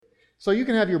So you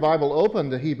can have your Bible open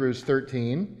to Hebrews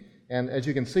 13, and as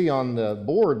you can see on the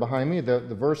board behind me, the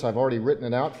verse, I've already written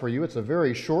it out for you. It's a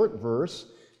very short verse.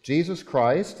 Jesus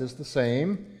Christ is the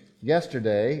same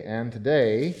yesterday and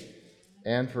today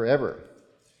and forever.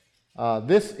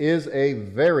 This is a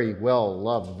very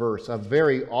well-loved verse, a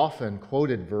very often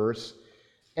quoted verse,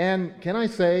 and can I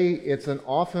say it's an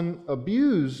often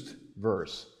abused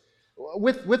verse,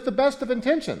 with the best of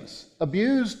intentions.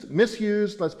 Abused,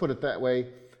 misused, let's put it that way,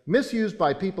 misused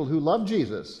by people who love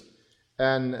Jesus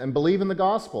and believe in the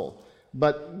gospel,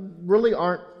 but really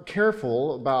aren't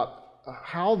careful about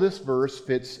how this verse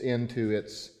fits into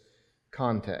its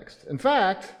context. In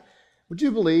fact, would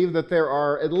you believe that there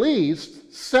are at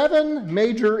least 7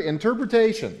 major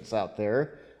interpretations out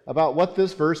there about what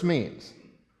this verse means?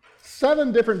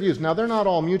 7 different views. Now, they're not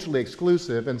all mutually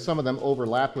exclusive, and some of them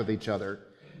overlap with each other.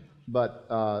 But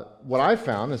what I've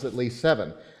found is at least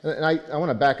 7. And I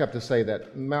want to back up to say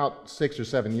that about 6 or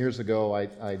 7 years ago,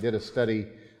 I did a study.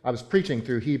 I was preaching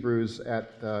through Hebrews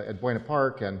at Buena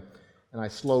Park, and I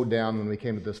slowed down when we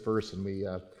came to this verse, and we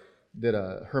did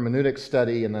a hermeneutic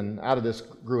study, and then out of this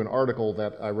grew an article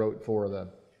that I wrote for the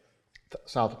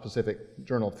South Pacific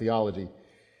Journal of Theology.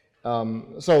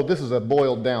 So this is a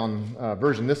boiled down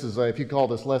version. This is, if you call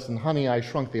this lesson, Honey, I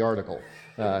Shrunk the Article.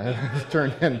 It's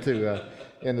turned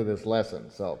into this lesson.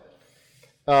 So,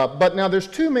 but now there's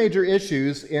 2 major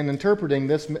issues in interpreting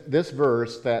this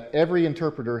verse that every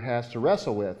interpreter has to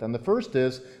wrestle with. And the first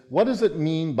is, what does it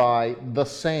mean by the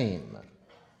same?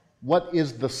 What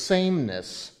is the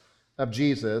sameness of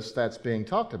Jesus that's being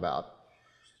talked about?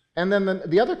 And then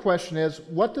the other question is,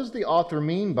 what does the author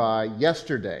mean by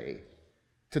yesterday,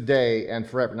 today, and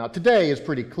forever? Now, today is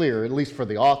pretty clear, at least for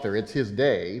the author, it's his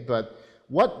day, but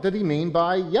what did he mean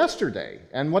by yesterday?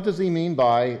 And what does he mean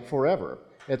by forever?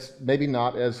 It's maybe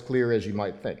not as clear as you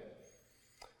might think.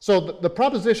 So the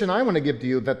proposition I want to give to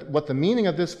you, that what the meaning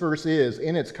of this verse is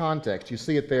in its context, you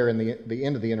see it there in the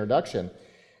end of the introduction,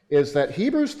 is that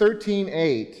Hebrews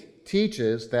 13:8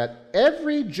 teaches that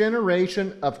every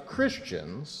generation of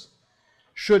Christians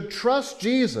should trust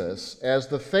Jesus as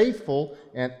the faithful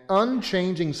and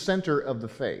unchanging center of the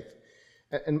faith.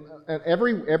 And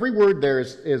every word there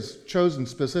is chosen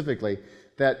specifically,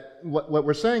 that what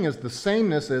we're saying is the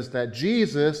sameness is that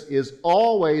Jesus is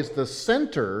always the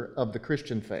center of the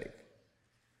Christian faith.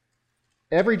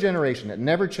 Every generation, it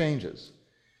never changes.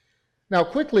 Now,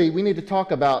 quickly, we need to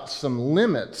talk about some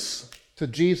limits to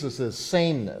Jesus'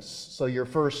 sameness. So your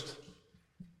first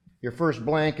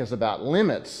blank is about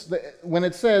limits. When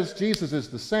it says Jesus is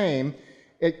the same,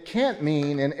 it can't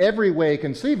mean in every way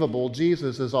conceivable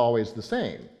Jesus is always the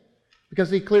same, because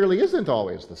he clearly isn't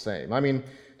always the same. I mean,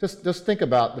 just think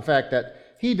about the fact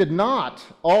that he did not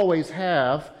always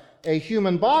have a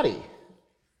human body,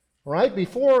 right?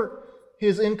 Before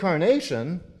his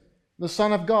incarnation, the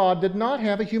Son of God did not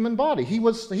have a human body.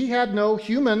 He had no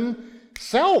human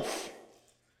self.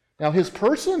 Now, his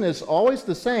person is always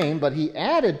the same, but he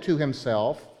added to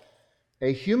himself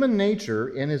a human nature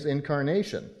in his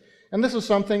incarnation. And this is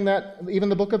something that even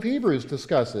the book of Hebrews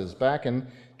discusses. Back in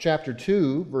chapter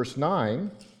 2, verse 9,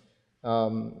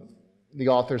 the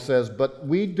author says, "But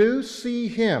we do see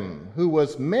him who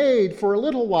was made for a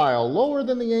little while lower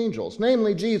than the angels,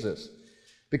 namely Jesus,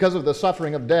 because of the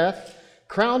suffering of death,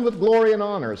 crowned with glory and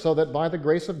honor, so that by the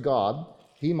grace of God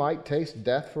he might taste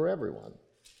death for everyone."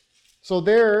 So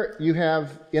there you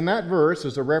have, in that verse,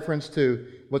 is a reference to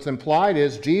what's implied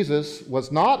is Jesus was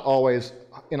not always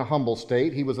in a humble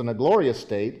state. He was in a glorious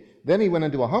state. Then he went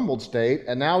into a humbled state,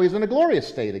 and now he's in a glorious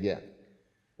state again.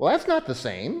 Well, that's not the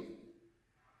same.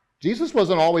 Jesus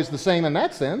wasn't always the same in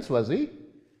that sense, was he?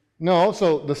 No,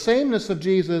 so the sameness of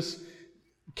Jesus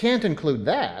can't include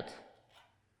that.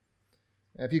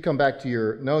 If you come back to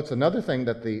your notes, another thing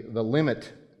that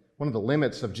one of the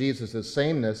limits of Jesus'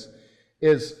 sameness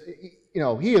is,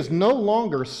 he is no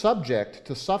longer subject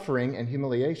to suffering and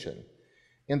humiliation.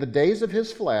 In the days of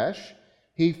his flesh,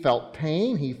 he felt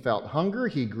pain, he felt hunger,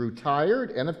 he grew tired,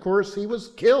 and of course he was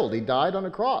killed. He died on a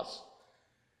cross.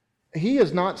 He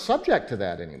is not subject to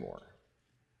that anymore.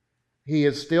 He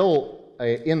is still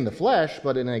in the flesh,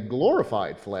 but in a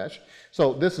glorified flesh.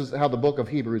 So this is how the book of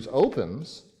Hebrews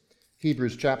opens.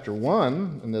 Hebrews chapter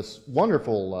 1, in this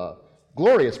wonderful,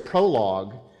 glorious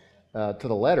prologue to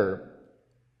the letter,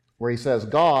 where he says,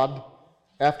 "God,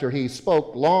 after he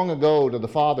spoke long ago to the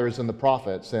fathers and the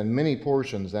prophets in many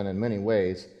portions and in many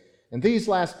ways, in these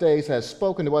last days has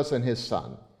spoken to us in his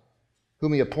Son,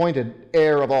 whom he appointed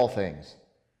heir of all things,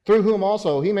 through whom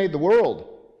also he made the world.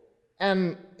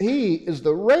 And he is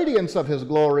the radiance of his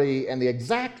glory and the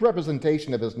exact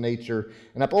representation of his nature,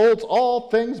 and upholds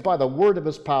all things by the word of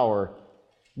his power.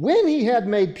 When he had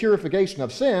made purification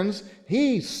of sins,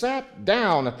 he sat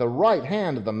down at the right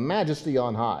hand of the Majesty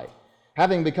on high,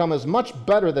 having become as much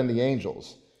better than the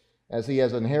angels, as he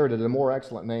has inherited a more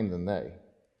excellent name than they.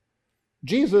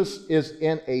 Jesus is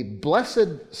in a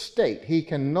blessed state. He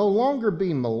can no longer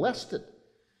be molested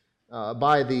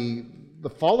by the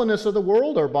fallenness of the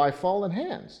world or by fallen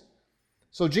hands.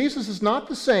 So Jesus is not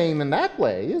the same in that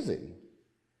way, is he?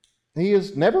 He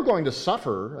is never going to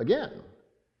suffer again.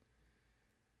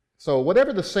 So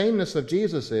whatever the sameness of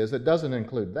Jesus is, it doesn't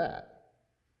include that.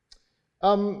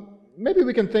 Maybe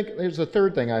we can think, there's a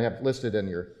third thing I have listed in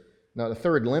the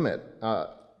third limit.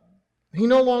 He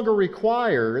no longer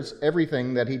requires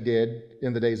everything that he did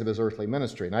in the days of his earthly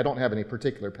ministry. And I don't have any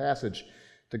particular passage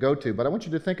to go to, but I want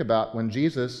you to think about when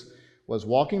Jesus was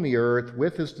walking the earth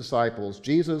with his disciples.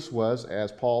 Jesus was,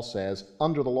 as Paul says,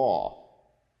 under the law.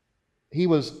 He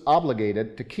was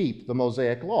obligated to keep the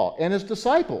Mosaic law, and his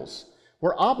disciples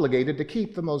were obligated to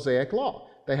keep the Mosaic law.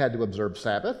 They had to observe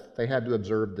Sabbath. They had to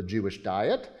observe the Jewish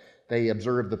diet. They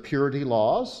observed the purity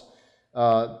laws.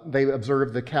 They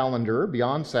observed the calendar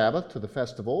beyond Sabbath to the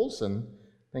festivals and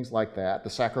things like that, the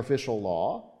sacrificial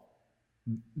law.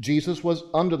 Jesus was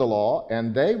under the law,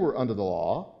 and they were under the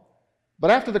law.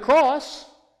 But after the cross,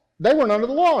 they weren't under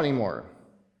the law anymore.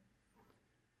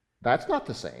 That's not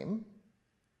the same.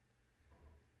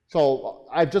 So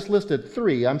I've just listed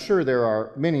three. I'm sure there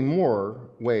are many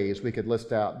more ways we could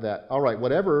list out that, all right,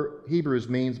 whatever Hebrews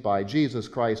means by Jesus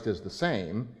Christ is the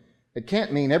same, it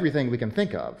can't mean everything we can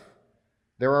think of.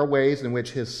 There are ways in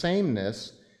which his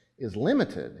sameness is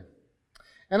limited.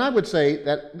 And I would say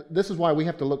that this is why we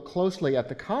have to look closely at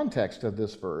the context of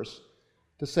this verse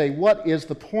to say what is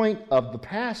the point of the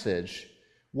passage,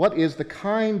 what is the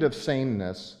kind of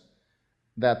sameness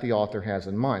that the author has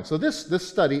in mind. So this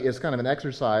study is kind of an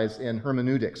exercise in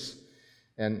hermeneutics.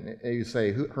 And you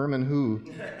say, Herman who?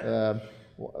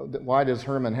 Why does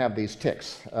Herman have these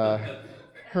tics?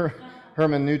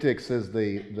 Hermeneutics is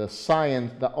the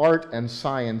science, the art and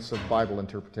science of Bible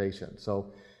interpretation.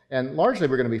 So, and largely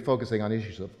we're going to be focusing on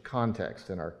issues of context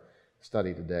in our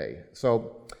study today.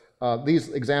 So these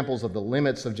examples of the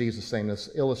limits of Jesus' sameness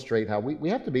illustrate how we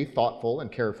have to be thoughtful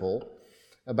and careful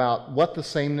about what the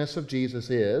sameness of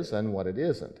Jesus is and what it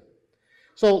isn't.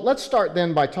 So let's start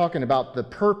then by talking about the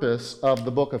purpose of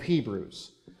the book of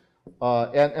Hebrews.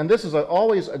 And this is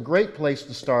always a great place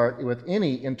to start with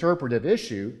any interpretive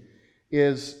issue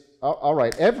is, all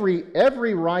right,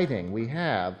 every writing we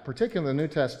have, particularly in the New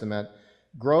Testament,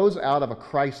 grows out of a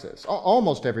crisis.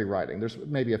 Almost every writing. There's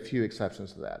maybe a few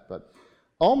exceptions to that, but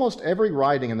almost every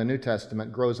writing in the New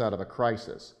Testament grows out of a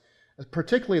crisis,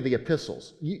 particularly the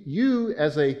epistles. You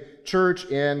as a church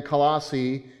in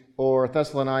Colossae or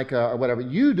Thessalonica or whatever,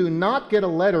 you do not get a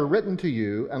letter written to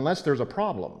you unless there's a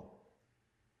problem,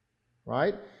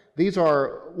 right? These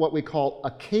are what we call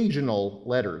occasional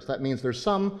letters. That means there's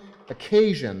some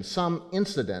occasion, some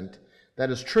incident that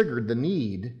has triggered the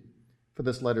need for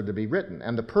this letter to be written.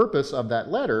 And the purpose of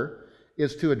that letter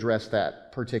is to address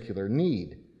that particular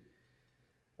need.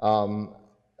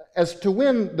 As to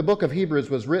when the book of Hebrews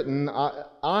was written,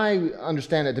 I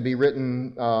understand it to be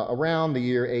written around the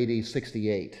year AD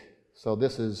 68. So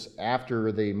this is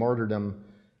after the martyrdom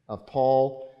of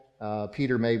Paul.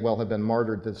 Peter may well have been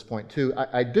martyred at this point too.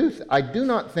 I do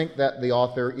not think that the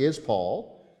author is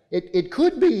Paul. It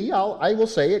could be, I will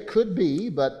say it could be,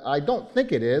 but I don't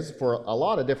think it is for a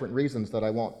lot of different reasons that I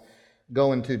won't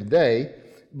go into today.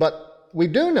 But we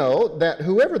do know that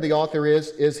whoever the author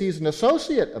is he's an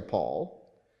associate of Paul,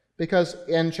 because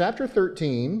in chapter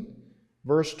 13,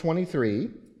 verse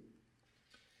 23,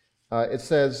 it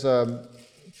says,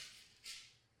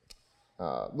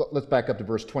 let's back up to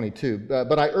verse 22.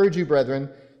 But I urge you, brethren,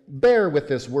 bear with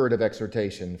this word of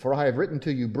exhortation, for I have written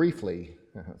to you briefly,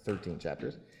 13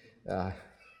 chapters.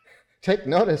 Take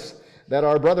notice that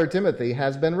our brother Timothy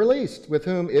has been released, with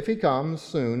whom, if he comes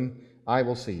soon, I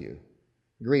will see you.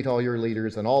 Greet all your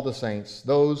leaders and all the saints.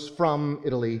 Those from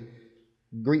Italy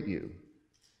greet you.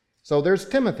 So there's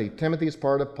Timothy. Timothy is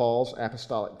part of Paul's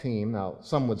apostolic team. Now,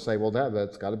 some would say, well,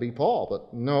 that's got to be Paul.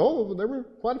 But no, there were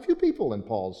quite a few people in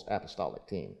Paul's apostolic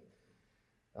team.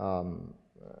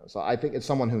 So I think it's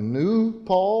someone who knew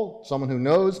Paul, someone who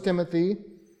knows Timothy.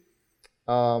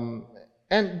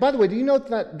 And by the way, do you note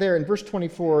that there in verse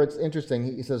 24, it's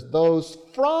interesting. He says, those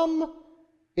from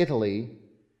Italy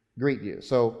greet you.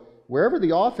 So wherever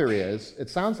the author is, it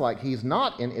sounds like he's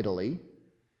not in Italy,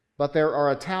 but there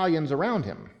are Italians around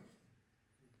him,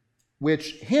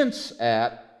 which hints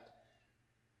at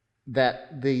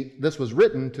that this was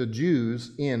written to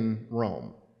Jews in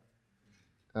Rome.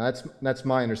 That's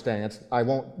my understanding. I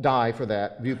won't die for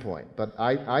that viewpoint. But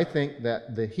I think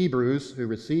that the Hebrews who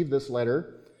received this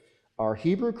letter are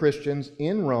Hebrew Christians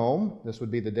in Rome. This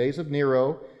would be the days of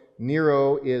Nero.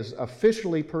 Nero is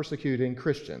officially persecuting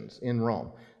Christians in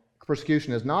Rome.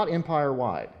 Persecution is not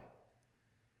empire-wide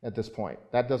at this point.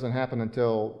 That doesn't happen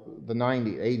until the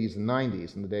 80s and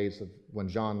 90s, in the days of when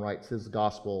John writes his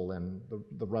gospel and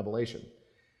the Revelation.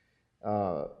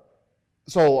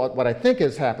 So what I think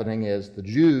is happening is the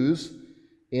Jews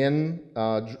in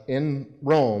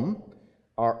Rome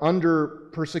are under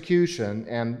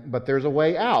persecution, but there's a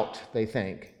way out, they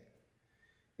think.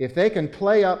 If they can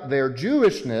play up their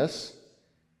Jewishness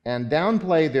and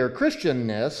downplay their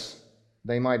Christianness,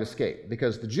 they might escape,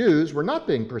 because the Jews were not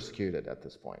being persecuted at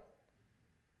this point.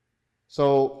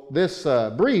 So this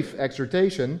brief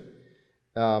exhortation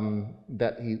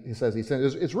that he says he sent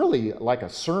is really like a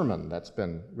sermon that's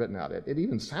been written out. It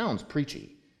even sounds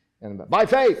preachy. And by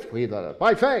faith,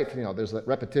 by faith, there's that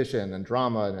repetition and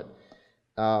drama in it.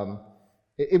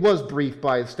 It was brief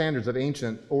by standards of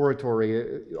ancient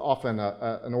oratory. Often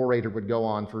an orator would go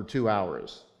on for 2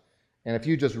 hours. And if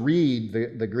you just read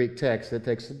the Greek text, it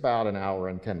takes about an hour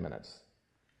and 10 minutes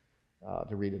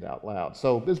to read it out loud.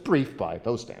 So it's brief by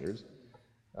those standards.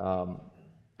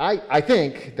 I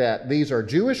think that these are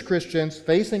Jewish Christians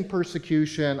facing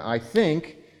persecution. I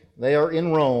think they are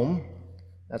in Rome.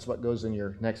 That's what goes in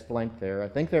your next blank there. I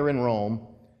think they're in Rome.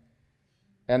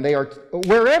 And they are,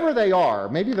 wherever they are,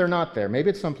 maybe they're not there, maybe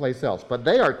it's someplace else, but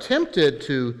they are tempted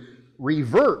to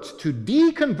revert, to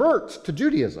deconvert to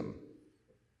Judaism.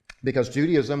 Because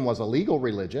Judaism was a legal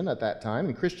religion at that time,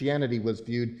 and Christianity was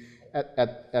viewed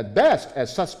at best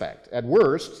as suspect, at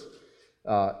worst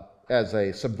as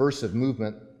a subversive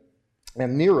movement.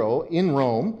 And Nero in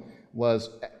Rome was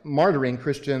martyring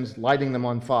Christians, lighting them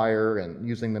on fire and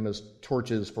using them as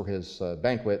torches for his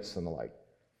banquets and the like.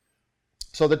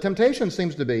 So the temptation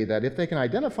seems to be that if they can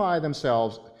identify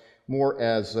themselves more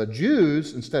as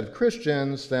Jews instead of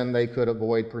Christians, then they could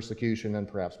avoid persecution and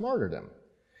perhaps martyrdom.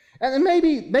 And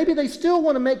maybe they still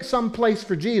want to make some place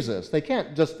for Jesus. They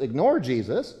can't just ignore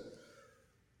Jesus.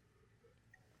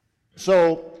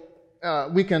 So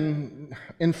we can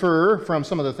infer from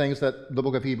some of the things that the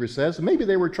book of Hebrews says, maybe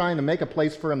they were trying to make a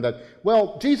place for him that,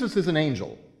 well, Jesus is an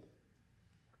angel.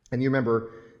 And you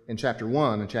remember in chapter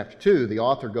 1 and chapter 2, the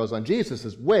author goes on, Jesus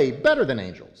is way better than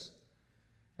angels.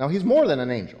 Now, he's more than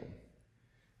an angel.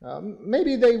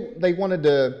 Maybe they wanted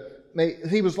to,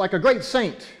 he was like a great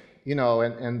saint,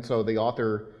 and so the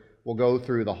author will go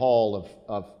through the hall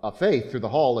of faith, through the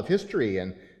hall of history,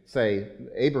 and say,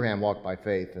 Abraham walked by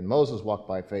faith, and Moses walked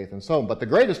by faith, and so on. But the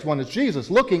greatest one is Jesus,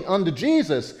 looking unto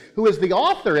Jesus, who is the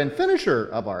author and finisher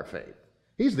of our faith.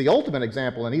 He's the ultimate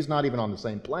example, and he's not even on the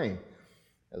same plane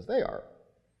as they are.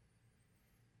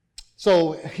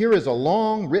 So here is a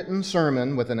long written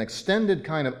sermon with an extended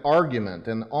kind of argument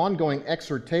and ongoing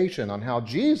exhortation on how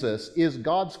Jesus is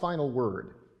God's final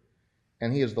word,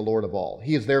 and he is the Lord of all.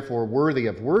 He is therefore worthy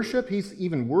of worship. He's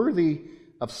even worthy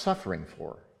of suffering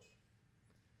for.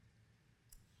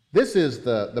 This is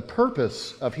the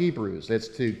purpose of Hebrews. It's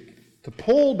to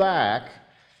pull back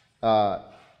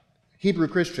Hebrew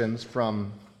Christians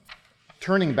from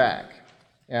turning back.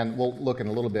 And we'll look in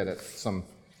a little bit at some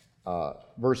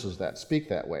verses that speak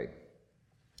that way.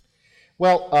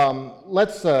 Well,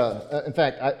 let's, in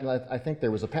fact, I think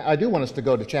there was I do want us to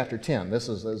go to chapter 10. This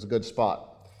is a good spot.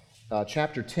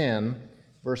 Chapter 10,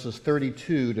 verses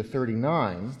 32 to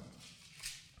 39.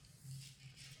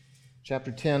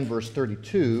 Chapter 10, verse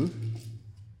 32.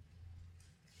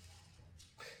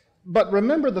 But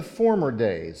remember the former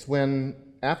days when,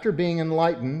 after being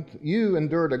enlightened, you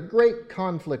endured a great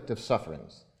conflict of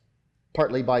sufferings,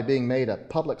 partly by being made a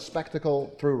public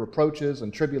spectacle through reproaches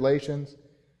and tribulations,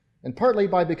 and partly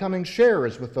by becoming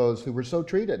sharers with those who were so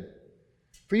treated.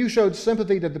 For you showed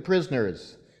sympathy to the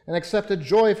prisoners and accepted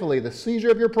joyfully the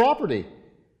seizure of your property,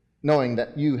 knowing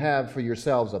that you have for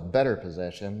yourselves a better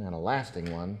possession and a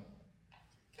lasting one.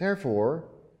 Therefore,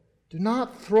 do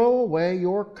not throw away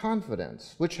your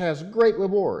confidence, which has great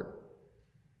reward,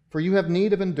 for you have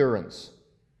need of endurance,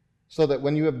 so that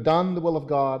when you have done the will of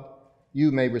God,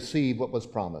 you may receive what was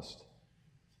promised.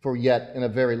 For yet in a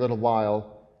very little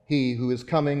while he who is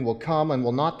coming will come and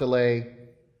will not delay,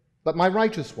 but my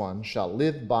righteous one shall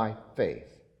live by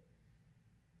faith.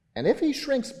 And if he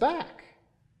shrinks back,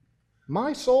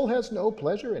 my soul has no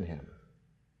pleasure in him.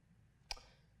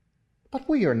 But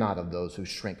we are not of those who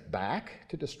shrink back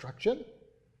to destruction,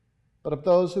 but of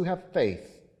those who have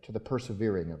faith to the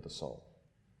persevering of the soul.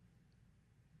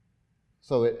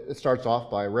 So it starts off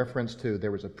by a reference to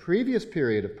there was a previous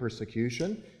period of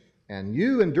persecution, and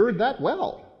you endured that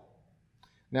well.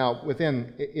 Now,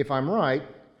 if I'm right,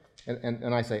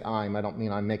 and I say I don't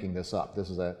mean I'm making this up. This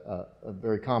is a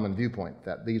very common viewpoint,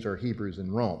 that these are Hebrews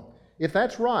in Rome. If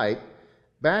that's right,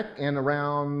 back in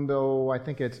around, I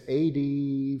think it's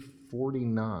AD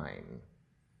 49,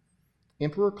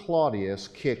 Emperor Claudius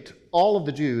kicked all of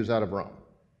the Jews out of Rome.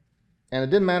 And it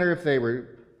didn't matter if they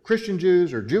were Christian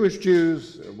Jews or Jewish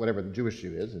Jews, or whatever the Jewish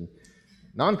Jew is, and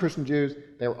non-Christian Jews,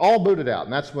 they were all booted out.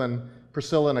 And that's when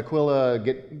Priscilla and Aquila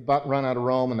run out of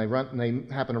Rome, and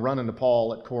they happen to run into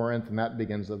Paul at Corinth, and that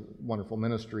begins a wonderful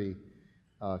ministry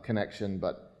connection.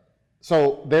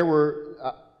 So there were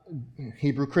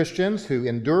Hebrew Christians who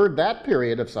endured that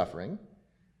period of suffering,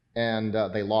 and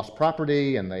they lost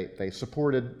property, and they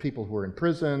supported people who were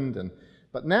imprisoned.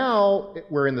 But now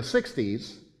we're in the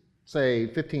 60s, say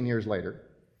 15 years later,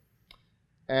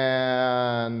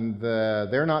 and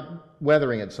they're not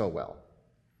weathering it so well.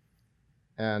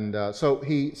 And so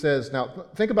he says, now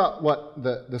think about what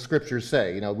the scriptures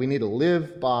say. We need to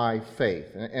live by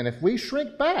faith. And if we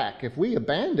shrink back, if we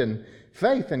abandon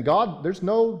faith in God, there's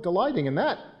no delighting in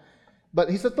that. But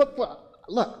he says,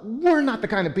 look, we're not the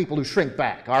kind of people who shrink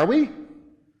back, are we?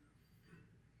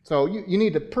 So you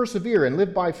need to persevere and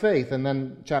live by faith. And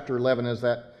then chapter 11 is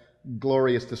that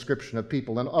glorious description of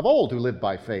people of old who lived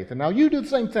by faith. And now you do the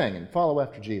same thing and follow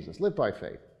after Jesus. Live by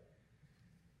faith.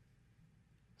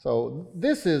 So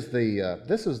this is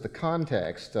the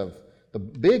context of the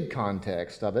big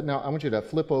context of it. Now I want you to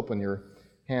flip open your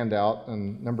handout,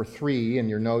 and number 3 in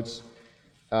your notes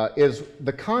is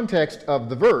the context of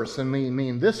the verse, and we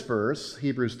mean this verse,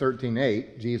 Hebrews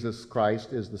 13:8. Jesus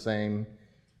Christ is the same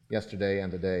yesterday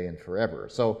and today and forever.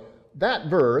 So that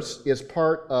verse is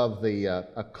part of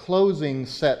a closing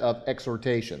set of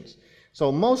exhortations.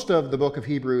 So most of the book of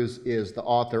Hebrews is the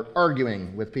author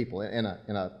arguing with people in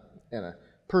a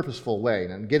purposeful way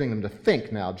and getting them to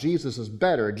think now. Jesus is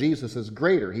better. Jesus is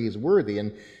greater. He is worthy.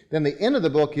 And then the end of the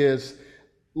book is,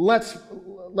 let's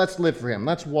live for him.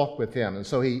 Let's walk with him. And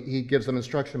so he gives them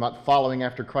instruction about following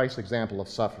after Christ's example of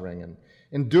suffering and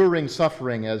enduring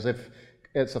suffering as if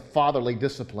it's a fatherly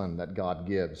discipline that God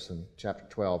gives in chapter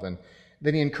 12. And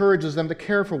then he encourages them to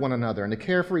care for one another and to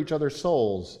care for each other's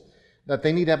souls, that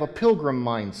they need to have a pilgrim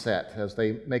mindset as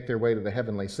they make their way to the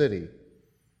heavenly city.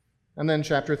 And then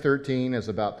chapter 13 is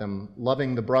about them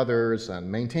loving the brothers and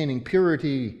maintaining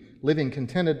purity, living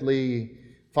contentedly,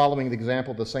 following the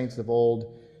example of the saints of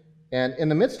old. And in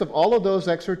the midst of all of those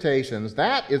exhortations,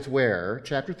 that is where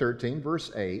chapter 13,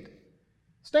 verse 8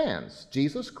 stands.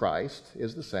 Jesus Christ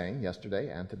is the same yesterday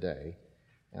and today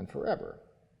and forever.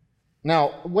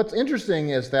 Now, what's interesting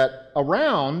is that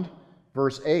around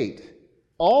verse 8,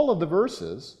 all of the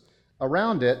verses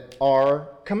around it are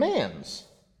commands.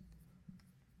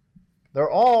 They're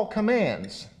all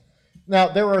commands. Now,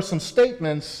 there are some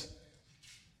statements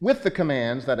with the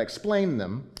commands that explain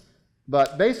them,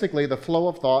 but basically the flow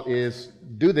of thought is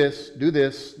do this,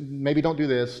 maybe don't do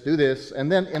this, and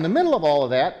then in the middle of all of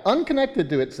that, unconnected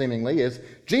to it seemingly, is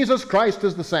Jesus Christ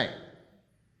is the same.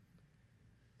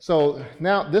 So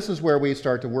now this is where we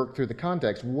start to work through the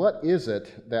context. What is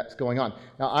it that's going on?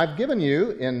 Now, I've given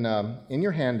you in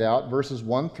your handout verses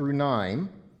 1 through 9,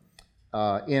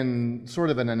 in sort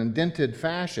of an indented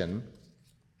fashion,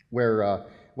 where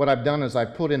what I've done is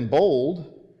I've put in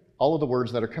bold all of the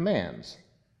words that are commands.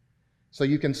 So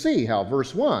you can see how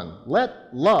verse 1,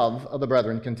 let love of the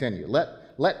brethren continue.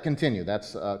 Let continue,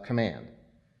 that's a command.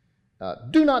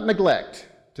 Do not neglect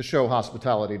to show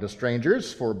hospitality to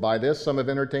strangers, for by this some have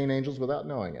entertained angels without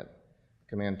knowing it.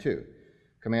 Command 2.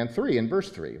 Command 3 in verse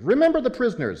 3, remember the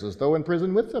prisoners as though in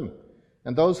prison with them,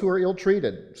 and those who are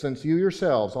ill-treated, since you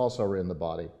yourselves also are in the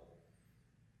body.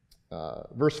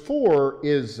 Verse 4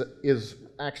 is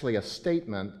actually a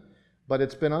statement, but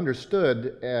it's been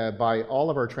understood by all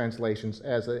of our translations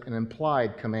as an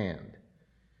implied command.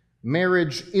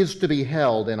 Marriage is to be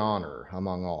held in honor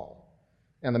among all,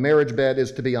 and the marriage bed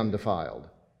is to be undefiled.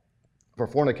 For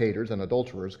fornicators and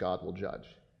adulterers God will judge.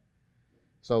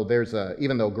 So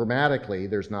even though grammatically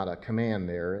there's not a command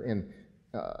there, in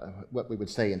what we would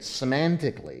say in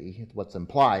semantically, what's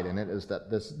implied in it is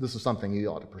that this is something you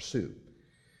ought to pursue.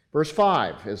 Verse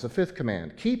 5 is the 5th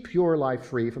command. Keep your life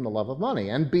free from the love of money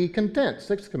and be content,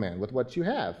 6th command, with what you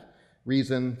have.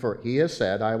 Reason for he has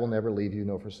said, I will never leave you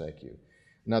nor forsake you.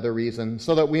 Another reason,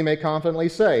 so that we may confidently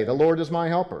say, the Lord is my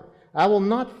helper. I will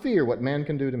not fear what man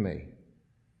can do to me.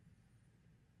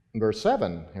 In verse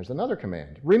 7, here's another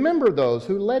command. Remember those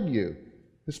who led you,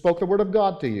 who spoke the word of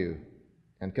God to you.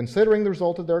 And considering the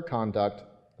result of their conduct,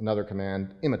 another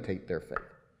command, imitate their faith.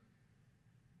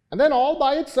 And then all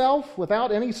by itself,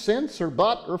 without any since or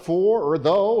but or for or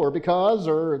though or because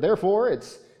or therefore,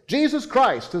 it's Jesus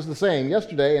Christ is the same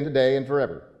yesterday and today and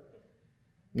forever.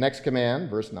 Next command,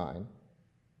 verse 9.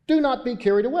 Do not be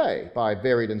carried away by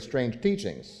varied and strange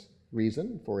teachings.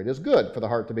 Reason, for it is good for the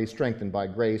heart to be strengthened by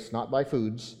grace, not by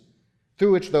foods,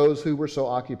 through which those who were so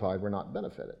occupied were not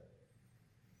benefited.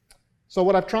 So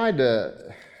what I've tried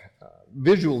to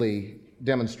visually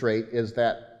demonstrate is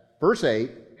that verse 8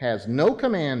 has no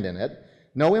command in it,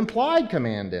 no implied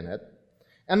command in it,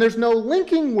 and there's no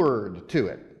linking word to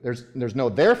it. There's no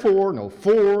therefore, no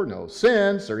for, no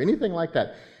since, or anything like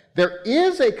that. There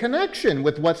is a connection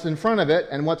with what's in front of it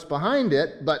and what's behind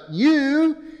it, but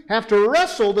you have to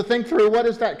wrestle to think through what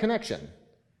is that connection.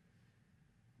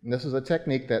 And this is a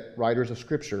technique that writers of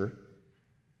Scripture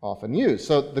often use.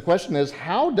 So the question is,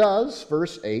 how does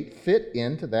verse 8 fit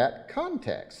into that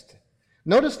context?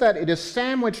 Notice that it is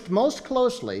sandwiched most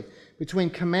closely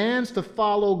between commands to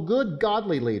follow good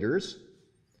godly leaders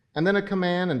and then a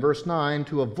command in verse 9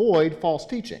 to avoid false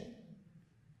teaching.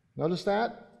 Notice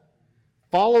that?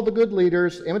 Follow the good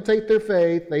leaders, imitate their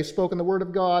faith, they spoke in the Word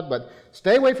of God, but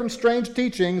stay away from strange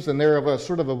teachings, and they're of a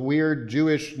sort of a weird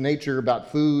Jewish nature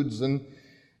about foods and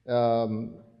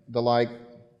the like.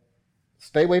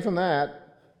 Stay away from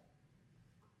that.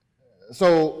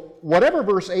 So whatever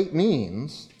verse 8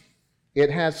 means, it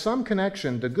has some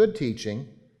connection to good teaching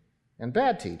and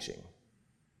bad teaching.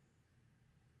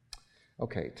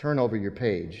 Okay, turn over your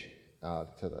page to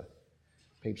the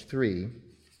page 3.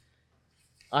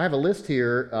 I have a list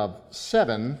here of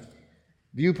 7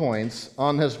 viewpoints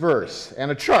on this verse and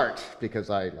a chart,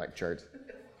 because I like charts.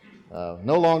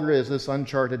 No longer is this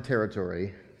uncharted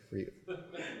territory for you.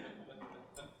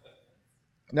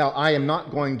 Now, I am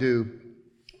not going to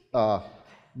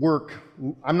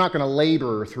I'm not going to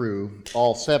labor through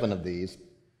all 7 of these,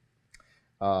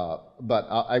 but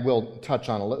I will touch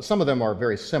on some of them are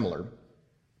very similar.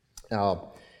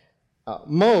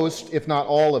 Most, if not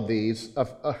all of these,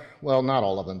 well, not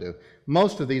all of them do.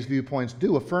 Most of these viewpoints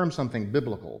do affirm something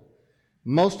biblical.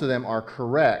 Most of them are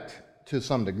correct to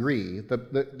some degree.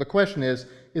 The question is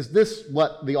this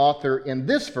what the author in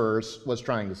this verse was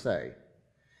trying to say?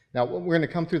 Now, we're going to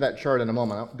come through that chart in a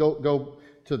moment. Go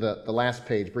to the last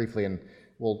page briefly, and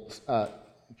we'll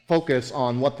focus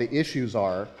on what the issues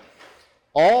are.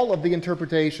 All of the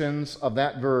interpretations of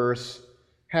that verse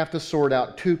have to sort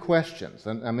out 2 questions,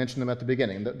 and I mentioned them at the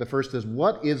beginning. The first is,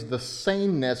 what is the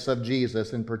sameness of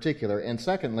Jesus in particular? And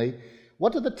secondly,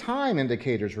 what do the time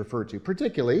indicators refer to?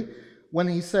 Particularly when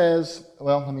he says,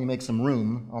 well, let me make some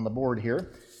room on the board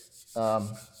here.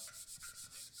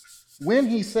 When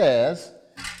he says,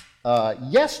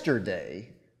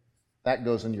 yesterday, that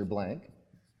goes in your blank.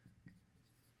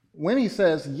 When he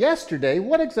says yesterday,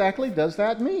 what exactly does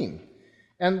that mean?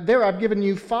 And there I've given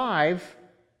you 5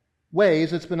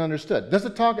 ways it's been understood. Does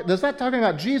that talking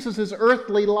about Jesus'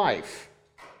 earthly life?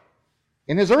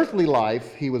 In his earthly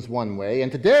life, he was one way, and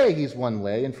today he's one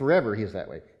way, and forever he's that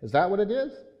way. Is that what it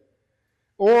is?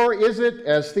 Or is it,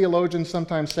 as theologians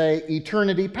sometimes say,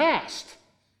 eternity past,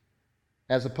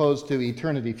 as opposed to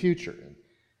eternity future?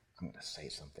 I'm going to say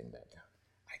something that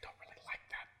I don't really like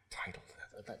that title.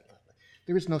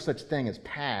 There is no such thing as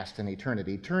past and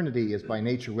eternity. Eternity is by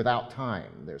nature without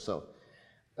time.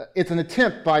 It's an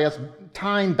attempt by us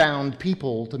time-bound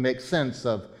people to make sense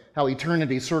of how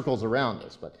eternity circles around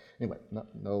us. But anyway,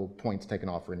 no points taken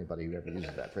off for anybody who ever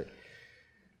uses that phrase.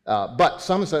 But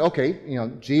some say, okay,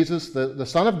 Jesus, the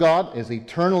Son of God, is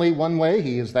eternally one way.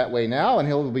 He is that way now, and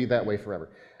he'll be that way forever.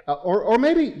 Or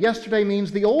maybe yesterday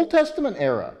means the Old Testament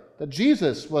era, that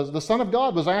Jesus, the Son of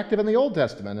God, was active in the Old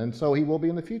Testament, and so he will be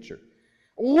in the future.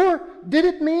 Or did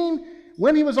it mean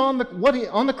when he was on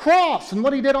the cross and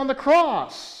what he did on the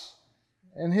cross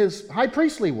and his high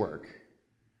priestly work?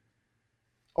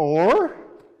 Or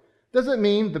does it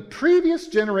mean the previous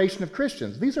generation of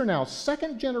Christians? These are now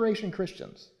second-generation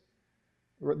Christians.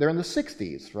 They're in the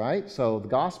 60s, right? So the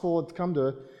gospel had come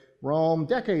to Rome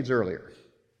decades earlier.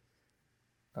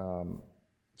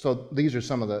 So these are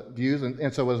some of the views,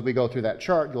 and so as we go through that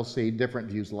chart, you'll see different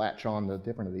views latch on to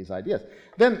different of these ideas.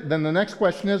 Then the next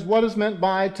question is, what is meant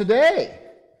by today?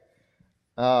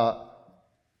 Does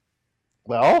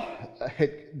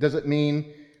it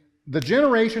mean the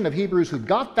generation of Hebrews who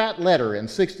got that letter in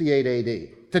 68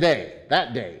 AD, today,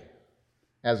 that day,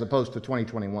 as opposed to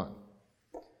 2021?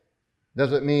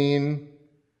 Does it mean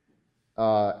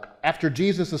after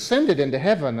Jesus ascended into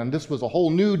heaven and this was a whole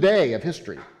new day of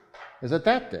history? Is it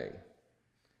that day?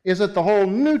 Is it the whole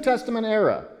New Testament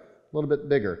era? A little bit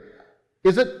bigger.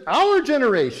 Is it our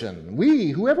generation,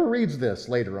 whoever reads this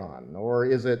later on? Or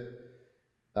is it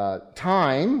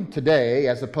time today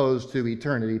as opposed to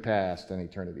eternity past and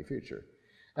eternity future?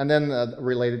 And then a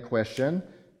related question,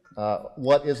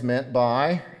 what is meant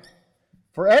by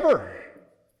forever.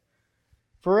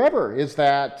 Forever. Is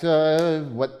that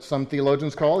what some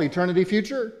theologians call eternity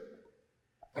future?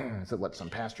 Is it what some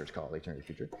pastors call eternity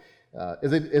future?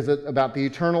 Is it about the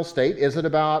eternal state? Is it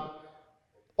about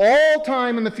all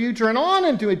time in the future and on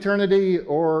into eternity?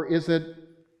 Or is it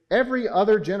every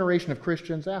other generation of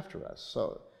Christians after us?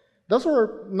 So those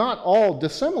are not all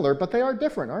dissimilar, but they are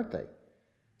different, aren't they?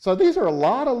 So these are a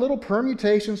lot of little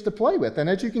permutations to play with. And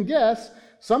as you can guess,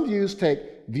 some views take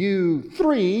view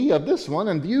 3 of this one,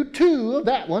 and view 2 of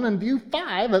that one, and view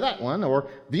 5 of that one, or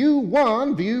view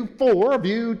 1, view 4,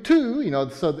 view 2,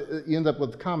 so you end up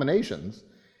with combinations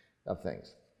of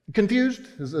things. Confused?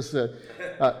 Is this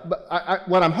but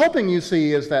what I'm hoping you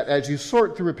see is that as you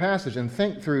sort through a passage and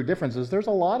think through differences, there's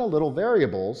a lot of little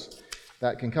variables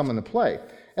that can come into play.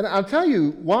 And I'll tell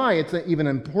you why it's even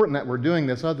important that we're doing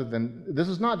this, other than this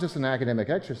is not just an academic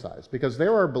exercise, because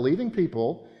there are believing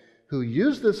people who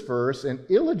use this verse in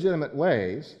illegitimate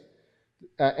ways,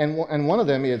 and one of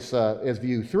them is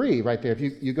view 3 right there. If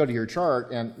you go to your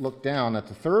chart and look down at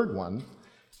the third one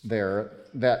there,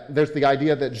 that there's the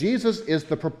idea that Jesus is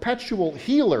the perpetual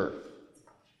healer.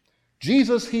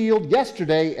 Jesus healed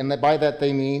yesterday, and that by that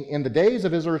they mean in the days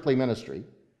of his earthly ministry.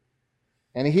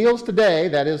 And he heals today,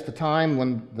 that is the time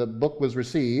when the book was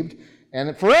received,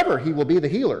 and forever he will be the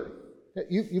healer.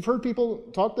 You've heard people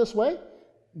talk this way?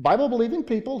 Bible-believing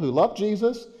people who love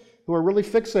Jesus, who are really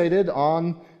fixated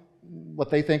on what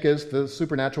they think is the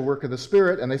supernatural work of the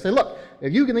Spirit, and they say, look,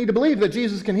 if you need to believe that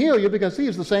Jesus can heal you because he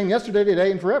is the same yesterday,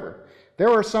 today, and forever. There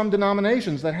are some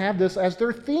denominations that have this as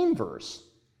their theme verse.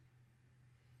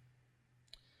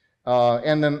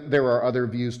 And then there are other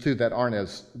views too that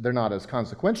they're not as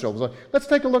consequential. So let's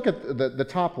take a look at the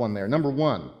top one there. Number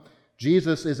 1,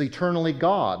 Jesus is eternally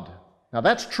God. Now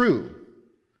that's true.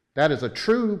 That is a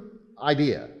true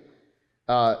idea.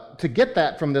 To get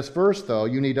that from this verse, though,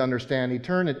 you need to understand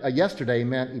yesterday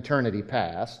meant eternity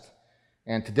past,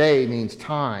 and today means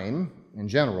time in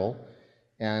general,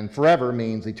 and forever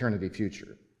means eternity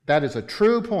future. That is a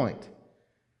true point.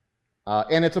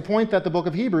 And it's a point that the book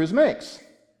of Hebrews makes.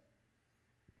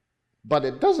 But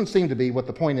it doesn't seem to be what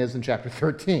the point is in chapter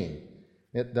 13.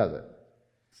 It doesn't.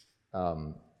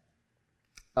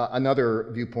 Another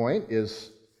viewpoint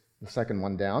is the second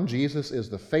one down. Jesus is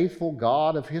the faithful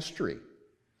God of history.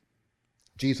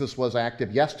 Jesus was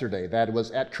active yesterday. That was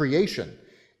at creation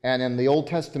and in the Old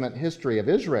Testament history of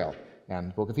Israel. And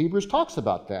the book of Hebrews talks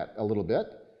about that a little bit.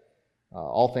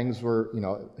 All things were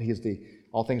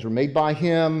made by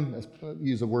him. Let's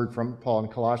use a word from Paul in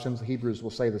Colossians. The Hebrews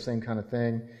will say the same kind of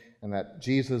thing. And that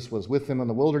Jesus was with them in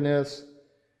the wilderness.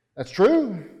 That's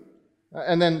true.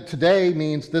 And then today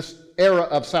means this era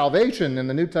of salvation in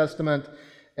the New Testament,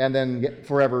 and then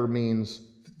forever means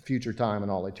future time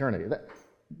and all eternity.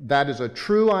 That is a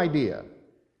true idea.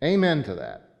 Amen to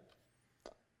that.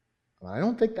 I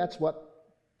don't think that's what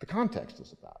the context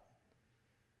is about.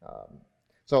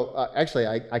 Actually,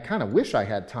 I kind of wish I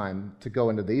had time to go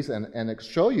into these and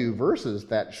show you verses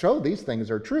that show these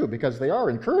things are true, because they are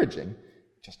encouraging.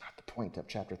 Just not the point of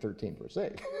chapter 13, verse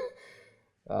 8.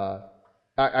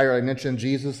 I already mentioned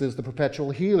Jesus is the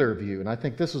perpetual healer view, and I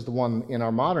think this is the one in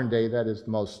our modern day that is the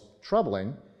most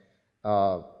troubling.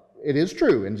 It is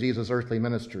true in Jesus' earthly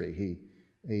ministry.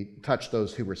 He touched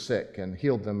those who were sick and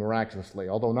healed them miraculously,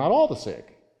 although not all the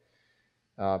sick.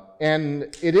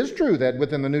 And it is true that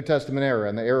within the New Testament era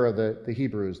and the era of the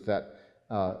Hebrews that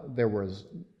there was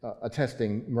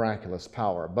attesting miraculous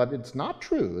power. But it's not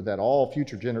true that all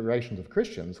future generations of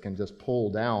Christians can just pull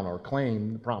down or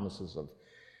claim the promises of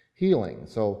healing.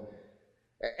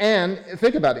 And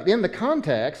think about it. In the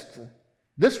context,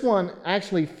 this one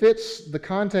actually fits the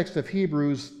context of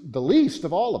Hebrews the least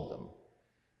of all of them.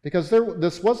 Because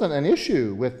this wasn't an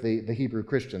issue with the Hebrew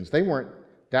Christians. They weren't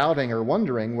doubting or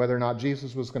wondering whether or not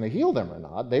Jesus was going to heal them or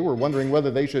not. They were wondering whether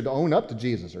they should own up to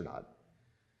Jesus or not.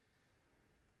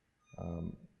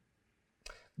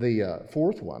 The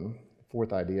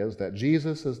fourth idea is that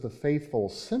Jesus is the faithful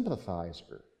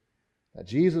sympathizer. That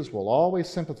Jesus will always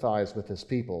sympathize with his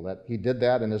people, that he did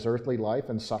that in his earthly life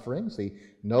and sufferings. He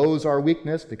knows our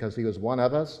weakness because he was one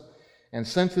of us. And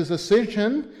since his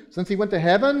ascension, since he went to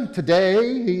heaven,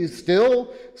 today he's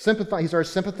still he's our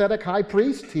sympathetic high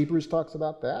priest. Hebrews talks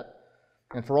about that.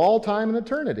 And for all time and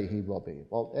eternity he will be.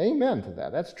 Well, amen to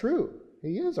that. That's true.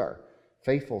 He is our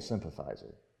faithful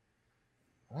sympathizer.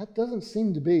 That doesn't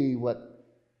seem to be what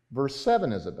verse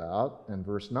 7 is about and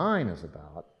verse 9 is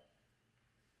about.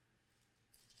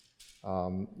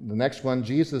 The next one,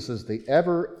 Jesus is the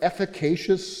ever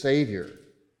efficacious Savior.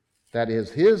 That is,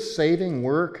 his saving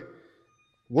work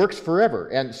works forever.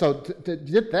 And so to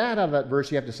get that out of that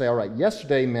verse, you have to say, all right,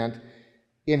 yesterday meant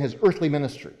in his earthly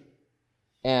ministry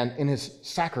and in his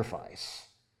sacrifice.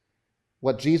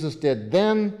 What Jesus did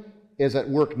then is at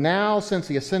work now since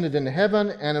he ascended into heaven,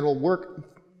 and it will work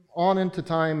on into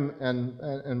time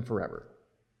and forever.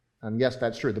 And yes,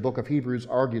 that's true. The book of Hebrews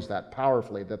argues that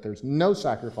powerfully, that there's no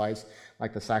sacrifice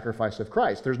like the sacrifice of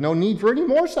Christ. There's no need for any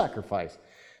more sacrifice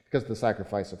because of the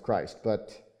sacrifice of Christ.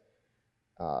 But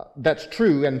that's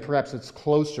true, and perhaps it's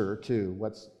closer to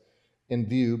what's in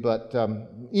view. But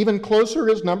even closer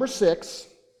is number 6.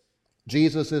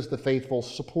 Jesus is the faithful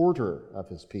supporter of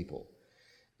his people.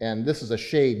 And this is a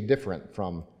shade different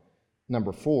from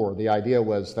number 4. The idea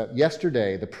was that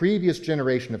yesterday, the previous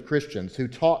generation of Christians who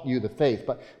taught you the faith,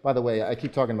 but by the way, I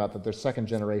keep talking about that they're second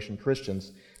generation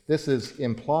Christians. This is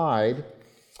implied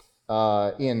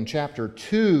in chapter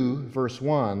 2, verse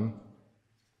 1.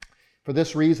 For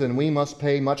this reason, we must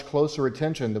pay much closer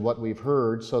attention to what we've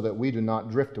heard so that we do not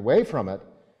drift away from it.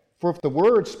 For if the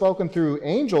word spoken through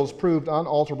angels proved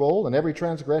unalterable, and every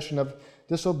transgression of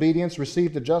disobedience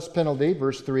received a just penalty,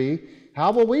 verse 3,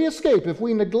 how will we escape if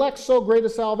we neglect so great a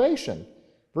salvation?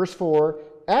 Verse 4,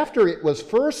 after it was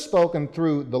first spoken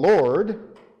through the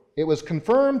Lord, it was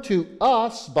confirmed to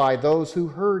us by those who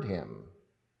heard him.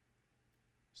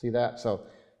 See that? So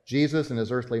Jesus in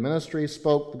his earthly ministry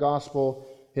spoke the gospel,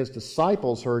 his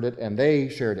disciples heard it, and they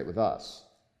shared it with us.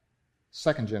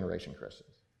 Second generation Christians.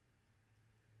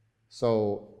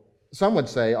 So some would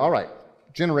say, all right,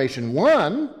 generation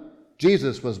 1,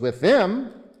 Jesus was with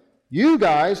them. You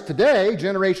guys today,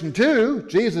 generation 2,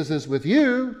 Jesus is with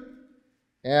you,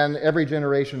 and every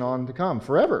generation on to come,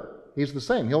 forever. He's the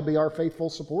same. He'll be our faithful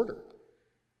supporter.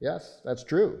 Yes, that's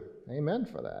true. Amen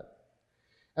for that.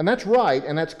 And that's right,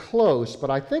 and that's close, but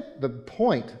I think the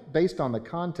point, based on the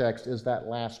context, is that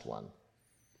last one.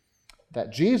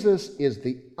 That Jesus is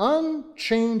the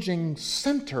unchanging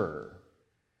center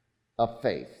of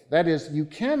faith. That is, you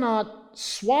cannot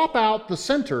swap out the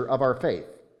center of our faith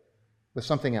with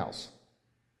something else.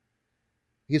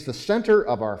 He's the center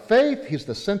of our faith. He's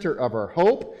the center of our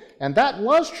hope. And that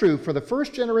was true for the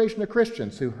first generation of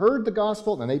Christians who heard the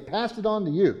gospel and they passed it on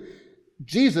to you.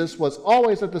 Jesus was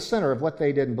always at the center of what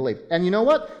they did and believed. And you know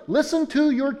what? Listen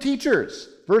to your teachers.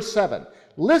 Verse 7.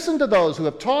 Listen to those who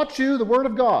have taught you the word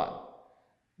of God.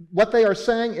 What they are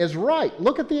saying is right.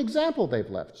 Look at the example they've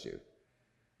left you.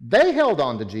 They held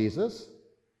on to Jesus.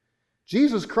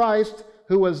 Jesus Christ,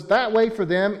 who was that way for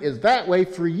them, is that way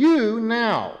for you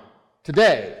now,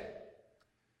 today.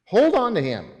 Hold on to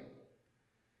him.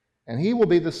 And he will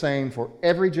be the same for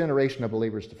every generation of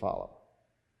believers to follow.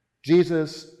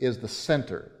 Jesus is the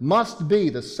center, must be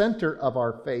the center of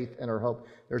our faith and our hope.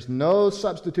 There's no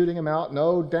substituting him out,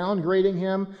 no downgrading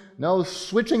him, no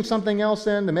switching something else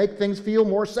in to make things feel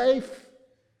more safe.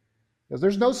 Because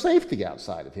there's no safety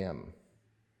outside of him.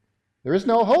 There is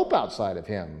no hope outside of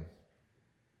him.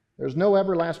 There's no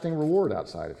everlasting reward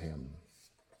outside of him.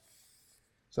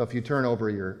 So if you turn over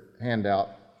your handout,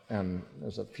 and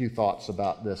there's a few thoughts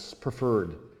about this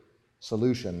preferred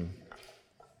solution.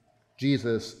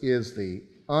 Jesus is the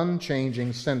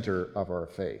unchanging center of our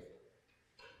faith.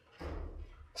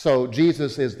 So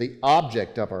Jesus is the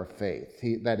object of our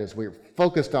faith. That is, we're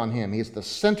focused on him. He's the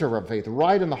center of our faith,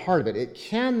 right in the heart of it. It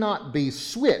cannot be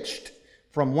switched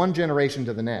from one generation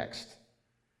to the next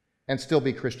and still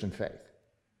be Christian faith.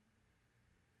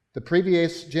 The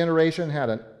previous generation had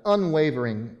an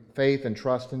unwavering faith and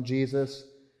trust in Jesus,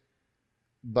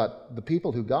 but the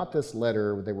people who got this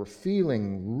letter, they were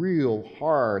feeling real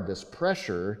hard, this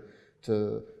pressure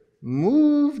to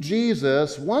move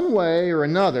Jesus one way or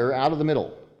another out of the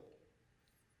middle,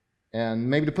 and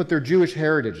maybe to put their Jewish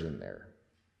heritage in there.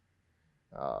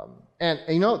 And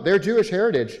you know, their Jewish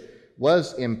heritage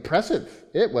was impressive.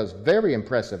 It was very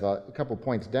impressive. A couple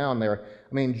points down there.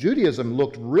 I mean, Judaism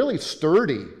looked really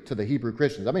sturdy to the Hebrew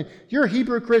Christians. I mean, you're a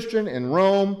Hebrew Christian in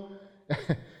Rome.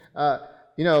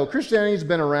 You know, Christianity's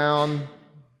been around,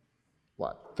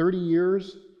 30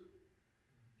 years?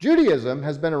 Judaism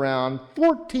has been around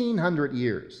 1,400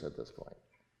 years at this point.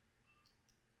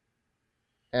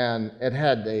 And it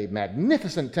had a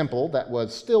magnificent temple that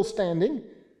was still standing,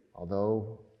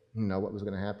 although you know what was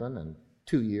going to happen in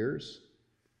 2 years.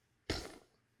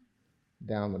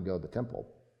 Down would go the temple.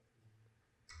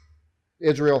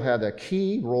 Israel had a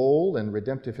key role in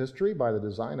redemptive history by the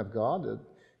design of God.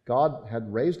 God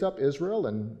had raised up Israel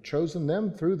and chosen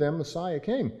them. Through them, Messiah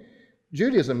came.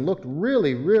 Judaism looked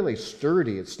really, really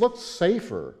sturdy. It looked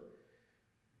safer.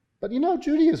 But you know,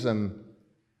 Judaism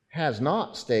has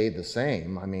not stayed the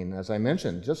same. I mean, as I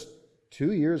mentioned, just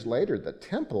 2 years later, the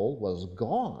temple was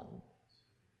gone.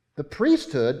 The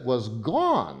priesthood was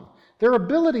gone. Their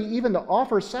ability even to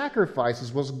offer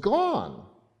sacrifices was gone.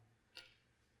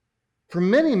 For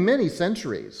many, many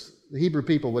centuries, the Hebrew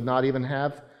people would not even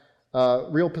have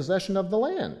real possession of the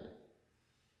land.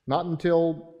 Not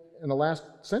until in the last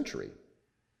century.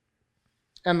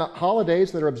 And the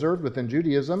holidays that are observed within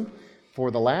Judaism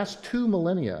for the last 2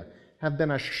 millennia have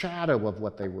been a shadow of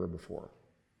what they were before.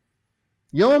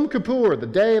 Yom Kippur, the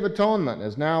Day of Atonement,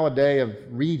 is now a day of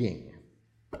reading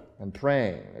and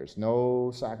praying. There's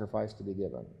no sacrifice to be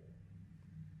given.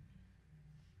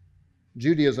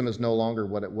 Judaism is no longer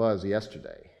what it was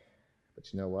yesterday.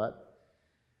 But you know what?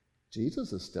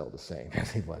 Jesus is still the same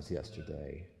as he was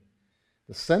yesterday.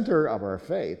 The center of our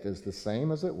faith is the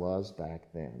same as it was back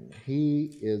then.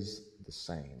 He is the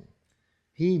same.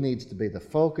 He needs to be the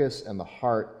focus and the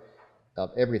heart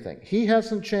of everything. He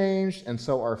hasn't changed, and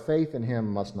so our faith in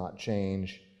him must not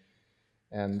change.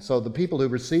 And so the people who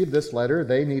received this letter,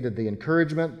 they needed the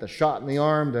encouragement, the shot in the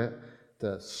arm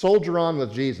to soldier on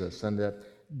with Jesus and to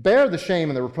bear the shame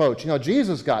and the reproach. You know,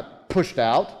 Jesus got pushed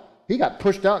out. He got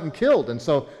pushed out and killed. And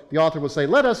so the author would say,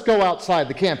 let us go outside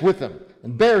the camp with him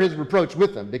and bear his reproach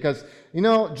with him. Because, you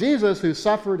know, Jesus, who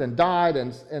suffered and died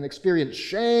and experienced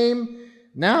shame,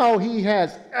 now he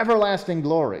has everlasting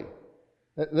glory.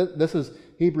 This is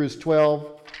Hebrews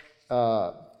 12,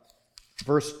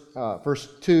 verse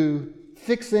 2,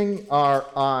 fixing our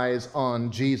eyes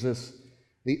on Jesus,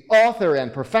 the author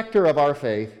and perfecter of our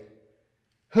faith,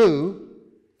 who,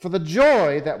 for the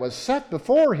joy that was set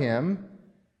before him,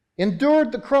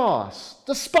 endured the cross,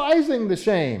 despising the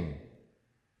shame,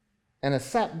 and has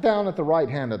sat down at the right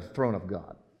hand of the throne of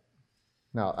God.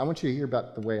 Now, I want you to hear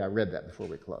about the way I read that before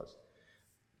we close.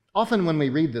 Often when we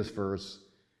read this verse,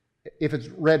 if it's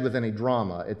read with any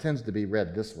drama, it tends to be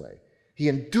read this way. He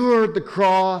endured the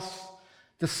cross,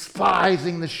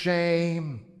 despising the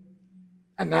shame,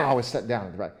 and now is set down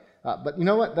at the right. But you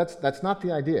know what? That's not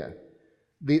the idea.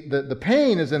 The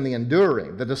pain is in the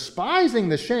enduring. The despising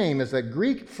the shame is a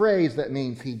Greek phrase that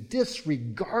means he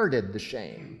disregarded the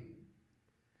shame.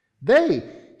 They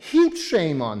heaped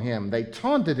shame on him. They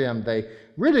taunted him. They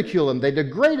ridiculed him. They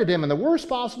degraded him in the worst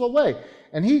possible way.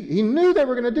 And he knew they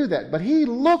were going to do that. But he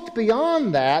looked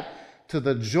beyond that to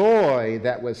the joy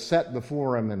that was set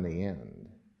before him in the end.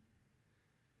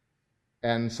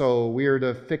 And so we are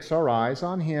to fix our eyes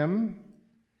on him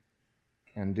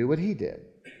and do what he did.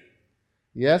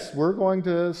 Yes, we're going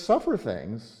to suffer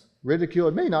things. Ridicule,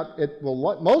 it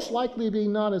will most likely be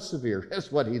not as severe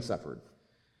as what he suffered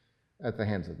at the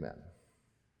hands of men.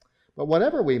 But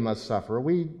whatever we must suffer,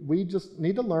 we just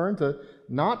need to learn to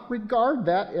not regard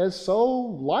that as so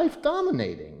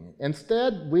life-dominating.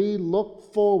 Instead, we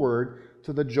look forward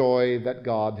to the joy that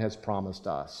God has promised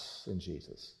us in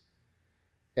Jesus.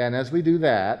 And as we do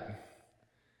that,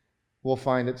 we'll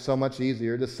find it so much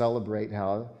easier to celebrate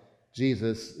how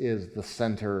Jesus is the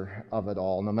center of it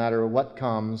all, no matter what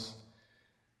comes.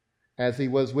 As he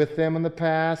was with them in the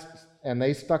past, and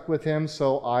they stuck with him,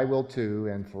 so I will too,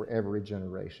 and for every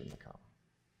generation to come.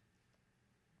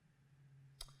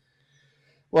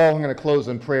 Well, I'm going to close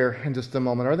in prayer in just a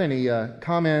moment. Are there any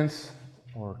comments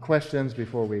or questions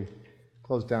before we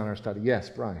close down our study? Yes,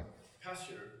 Brian.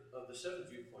 Pastor, of the 7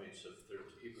 viewpoints of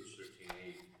Hebrews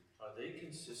 13:8, are they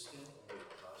consistent with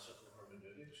classical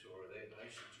hermeneutics, or are they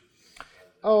eisegeting?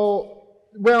 Oh,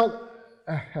 well,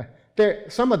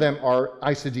 some of them are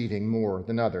eisegeting more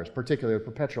than others, particularly the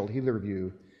perpetual healer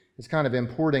view is kind of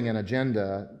importing an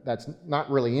agenda that's not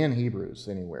really in Hebrews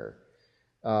anywhere.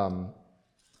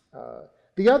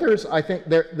 The others, I think,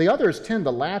 the others tend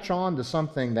to latch on to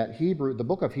something that the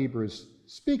book of Hebrews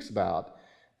speaks about,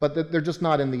 but they're just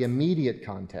not in the immediate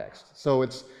context. So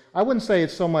I wouldn't say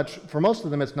it's so much, for most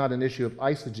of them, it's not an issue of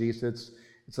eisegesis,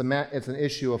 it's an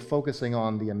issue of focusing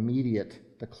on the immediate,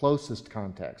 the closest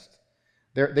context.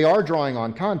 They are drawing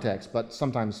on context, but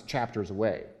sometimes chapters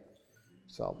away.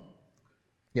 So,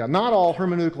 yeah, not all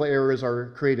hermeneutical errors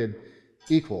are created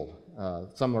equal.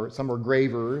 Some are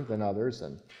graver than others,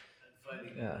 and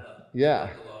finding that out. Yeah.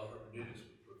 The law of hermeneutics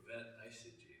would prevent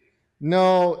eisegeting.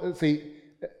 No, see,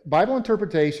 Bible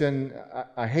interpretation,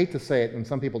 I hate to say it, and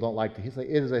some people don't like to say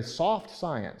it is a soft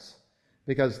science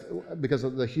because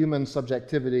of the human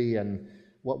subjectivity and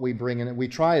what we bring in. And we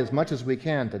try as much as we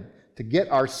can to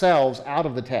get ourselves out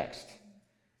of the text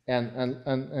and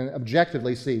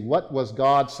objectively see what was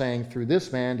God saying through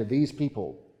this man to these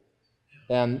people.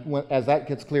 And as that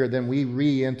gets clear, then we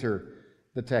re-enter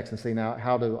the text and say, now,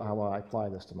 how do I apply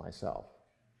this to myself?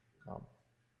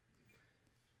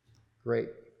 Great.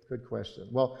 Good question.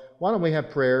 Well, why don't we have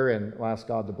prayer and we'll ask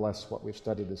God to bless what we've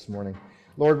studied this morning.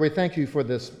 Lord, we thank you for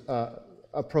this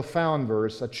a profound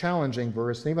verse, a challenging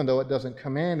verse. Even though it doesn't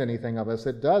command anything of us,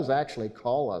 it does actually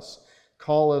call us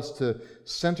to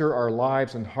center our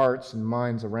lives and hearts and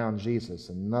minds around Jesus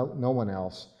and no one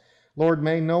else. Lord,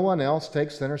 may no one else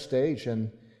take center stage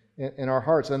in our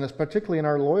hearts, and particularly in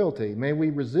our loyalty. May we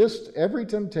resist every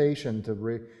temptation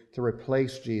to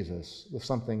replace Jesus with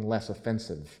something less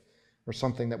offensive or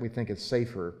something that we think is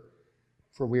safer,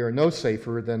 for we are no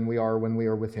safer than we are when we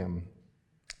are with Him.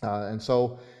 And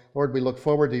so, Lord, we look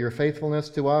forward to your faithfulness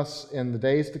to us in the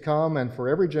days to come and for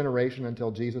every generation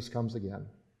until Jesus comes again.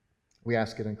 We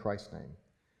ask it in Christ's name.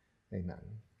 Amen.